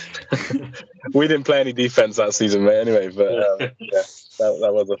defense?" We didn't play any defense that season, mate. Anyway, but yeah,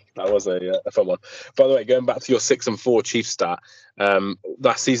 that was a fun one. By the way, going back to your 6-4 Chiefs stat,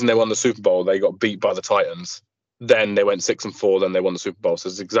 that season they won the Super Bowl. They got beat by the Titans. Then they went 6-4. Then they won the Super Bowl. So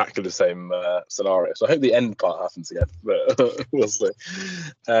it's exactly the same scenario. So I hope the end part happens again. But we'll see.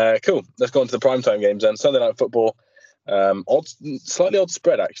 Cool. Let's go on to the primetime games then. Sunday Night Football. Slightly odd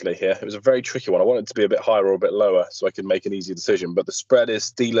spread actually here. It was a very tricky one. I wanted it to be a bit higher or a bit lower so I could make an easy decision. But the spread is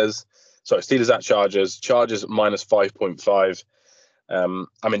Steelers at Chargers. Chargers minus 5.5.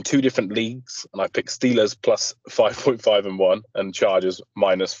 I'm in 2 different leagues, and I picked Steelers plus 5.5 in one, and Chargers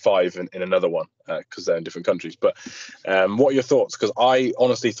minus 5 in another one because they're in different countries. But what are your thoughts? Because I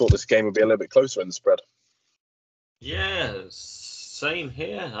honestly thought this game would be a little bit closer in the spread. Yeah, same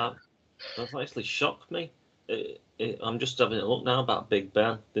here. That's actually shocked me. I'm just having a look now about Big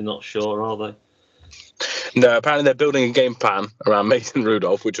Ben. They're not sure, are they? No, apparently they're building a game plan around Mason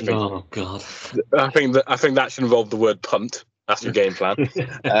Rudolph, which I think. Oh God. I think that should involve the word punt. That's your game plan.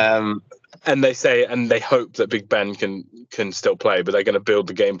 And they hope that Big Ben can still play, but they're going to build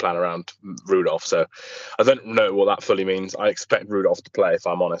the game plan around Rudolph. So I don't know what that fully means. I expect Rudolph to play, if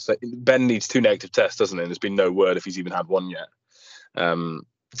I'm honest. Ben needs 2 negative tests, doesn't it? There's been no word if he's even had one yet.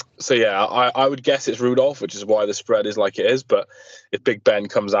 So yeah, I would guess it's Rudolph, which is why the spread is like it is. But if Big Ben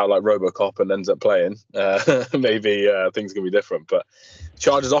comes out like RoboCop and ends up playing, maybe things can be different. But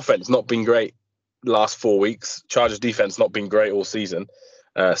Chargers offense not been great last 4 weeks. Chargers defense not been great all season.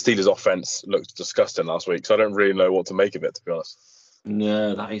 Steelers offense looked disgusting last week, so I don't really know what to make of it, to be honest.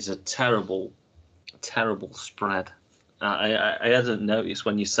 No, that is a terrible, terrible spread. I hadn't noticed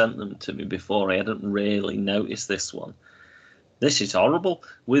when you sent them to me before. I hadn't really noticed this one. This is horrible.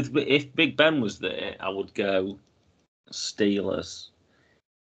 If Big Ben was there, I would go Steelers.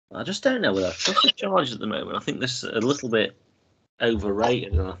 I just don't know whether I trust the Chargers at the moment. I think this is a little bit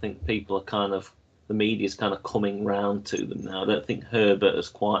overrated, and I think people are the media's kind of coming round to them now. I don't think Herbert has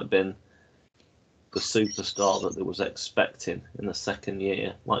quite been the superstar that they was expecting in the second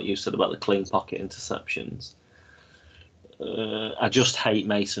year, like you said about the clean pocket interceptions. I just hate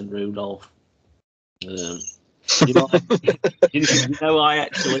Mason Rudolph. I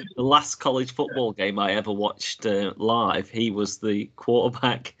actually, the last college football game I ever watched live, he was the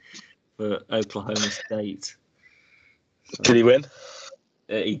quarterback for Oklahoma State. So, did he win?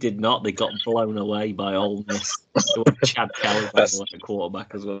 He did not. They got blown away by Ole Miss. Chad Kelly was like a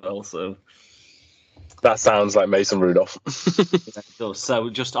quarterback as well. So that sounds like Mason Rudolph. So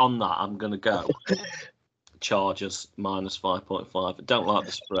just on that, I'm going to go Chargers minus 5.5. I don't like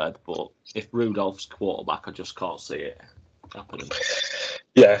the spread, but if Rudolph's quarterback, I just can't see it happening.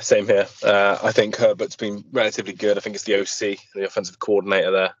 Yeah, same here. I think Herbert's been relatively good. I think it's the OC, the offensive coordinator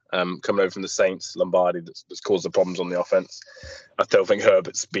there, coming over from the Saints, Lombardi, that's caused the problems on the offense. I still think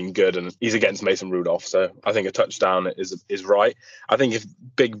Herbert's been good, and he's against Mason Rudolph, so I think a touchdown is right. I think if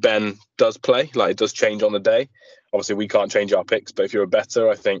Big Ben does play, like it does change on the day, obviously we can't change our picks, but if you're a bettor,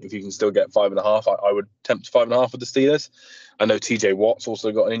 I think if you can still get 5.5, I would tempt 5.5 with the Steelers. I know TJ Watt's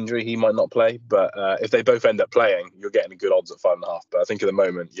also got an injury. He might not play, but if they both end up playing, you're getting good odds at 5.5. But I think at the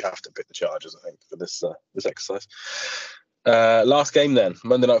moment you have to pick the Chargers, I think, for this exercise. Last game then,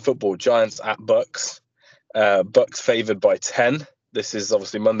 Monday Night Football, Giants at Bucks. Bucks favoured by 10. This is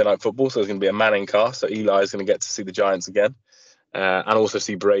obviously Monday Night Football, so there's going to be a Manning cast. So Eli is going to get to see the Giants again, and also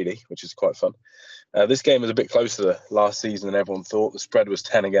see Brady, which is quite fun. This game was a bit closer to last season than everyone thought. The spread was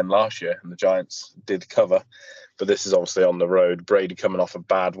 10 again last year, and the Giants did cover. But this is obviously on the road. Brady coming off a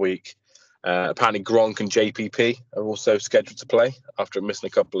bad week. Apparently Gronk and JPP are also scheduled to play after missing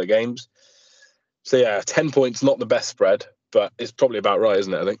a couple of games. So yeah, 10 points, not the best spread, but it's probably about right,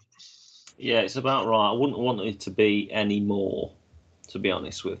 isn't it, I think? Yeah, it's about right. I wouldn't want it to be any more, to be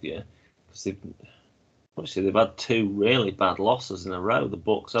honest with you. Because they've had 2 really bad losses in a row, the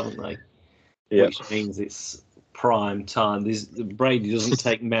Bucks, haven't they? Yeah. Which means it's prime time. Brady doesn't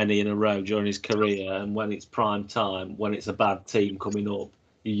take many in a row during his career, and when it's prime time, when it's a bad team coming up,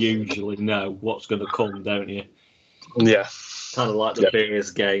 you usually know what's going to come, don't you? Yeah. Kind of like the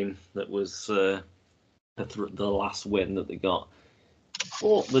Bears game that was the last win that they got.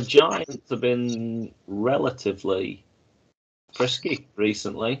 But the Giants have been relatively frisky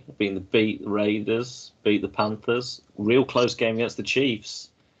recently. Beat the Raiders, beat the Panthers. Real close game against the Chiefs.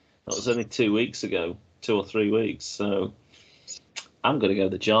 That was only 2 weeks ago, 2 or 3 weeks. So I'm going to go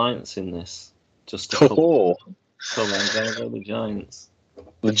the Giants in this. Just to come on, I'm going to go the Giants.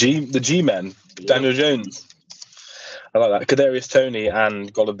 The G-men, Daniel Jones. I like that. Kadarius Toney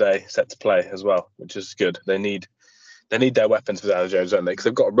and Golladay set to play as well, which is good. They need their weapons for Daniel Jones, don't they? Because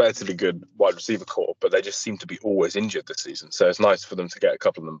they've got a relatively good wide receiver core, but they just seem to be always injured this season. So it's nice for them to get a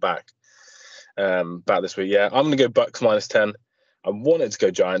couple of them back this week. Yeah, I'm going to go Bucks minus 10. I wanted to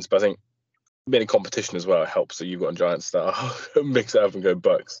go Giants, but I think being in competition as well helps. So you've got Giants that mix it up and go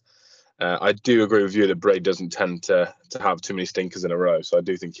Bucks. I do agree with you that Brady doesn't tend to have too many stinkers in a row, so I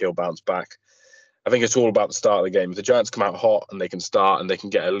do think he'll bounce back. I think it's all about the start of the game. If the Giants come out hot and they can start and they can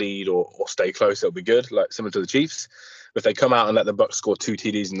get a lead or stay close, it'll be good, like similar to the Chiefs. If they come out and let the Bucks score 2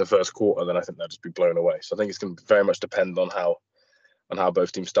 TDs in the first quarter, then I think they'll just be blown away. So I think it's going to very much depend on how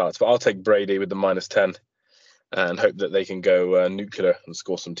both teams start. But I'll take Brady with the minus 10 and hope that they can go nuclear and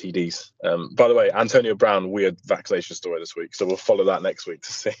score some TDs. By the way, Antonio Brown, weird vaccination story this week, so we'll follow that next week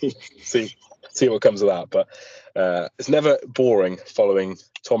to see what comes of that. But it's never boring following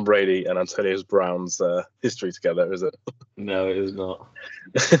Tom Brady and Antonio Brown's history together, is it? No, it is not.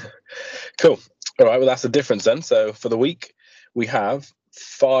 Cool. All right, well, that's the difference then. So for the week, we have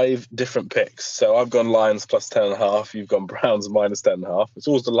 5 different picks. So I've gone Lions plus 10.5. You've gone Browns minus 10.5. It's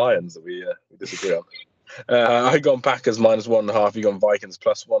always the Lions that we disagree on. I've gone Packers minus 1.5. You've gone Vikings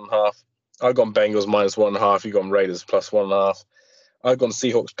plus 1.5. I've gone Bengals minus 1.5. You've gone Raiders plus 1.5. I've gone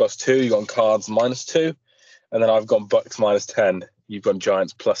Seahawks plus 2. You've gone Cards minus 2. And then I've gone Bucks minus 10. You've gone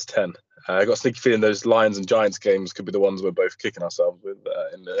Giants plus 10. I got a sneaky feeling those Lions and Giants games could be the ones we're both kicking ourselves with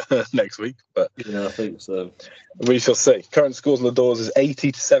in the next week. But yeah, I think so. We shall see. Current scores on the doors is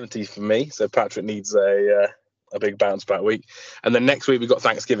 80-70 for me. So Patrick needs a big bounce back week. And then next week we've got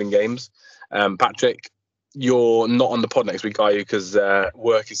Thanksgiving games. Patrick, you're not on the pod next week, are you? Because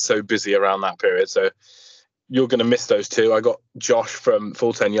work is so busy around that period. So you're going to miss those 2. I got Josh from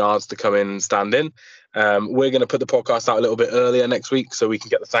Full 10 Yards to come in and stand in. We're going to put the podcast out a little bit earlier next week so we can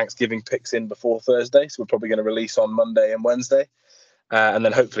get the Thanksgiving picks in before Thursday. So we're probably going to release on Monday and Wednesday. And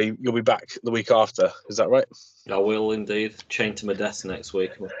then hopefully you'll be back the week after. Is that right? I will indeed. Chained to my desk next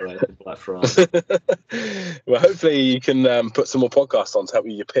week, I'm afraid, for Black Friday. Well, hopefully you can put some more podcasts on to help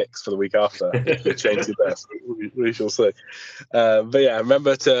you your picks for the week after. Chained to your desk. We shall see. But yeah,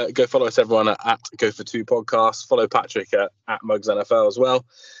 remember to go follow us, everyone, at Go For Two Podcasts. Follow Patrick at Mugs NFL as well.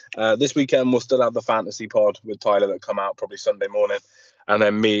 This weekend, we'll still have the fantasy pod with Tyler that come out probably Sunday morning. And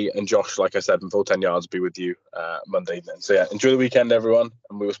then me and Josh, like I said, from Full 10 Yards, will be with you Monday evening. So yeah, enjoy the weekend, everyone,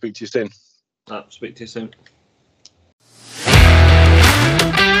 and we will speak to you soon. Speak to you soon.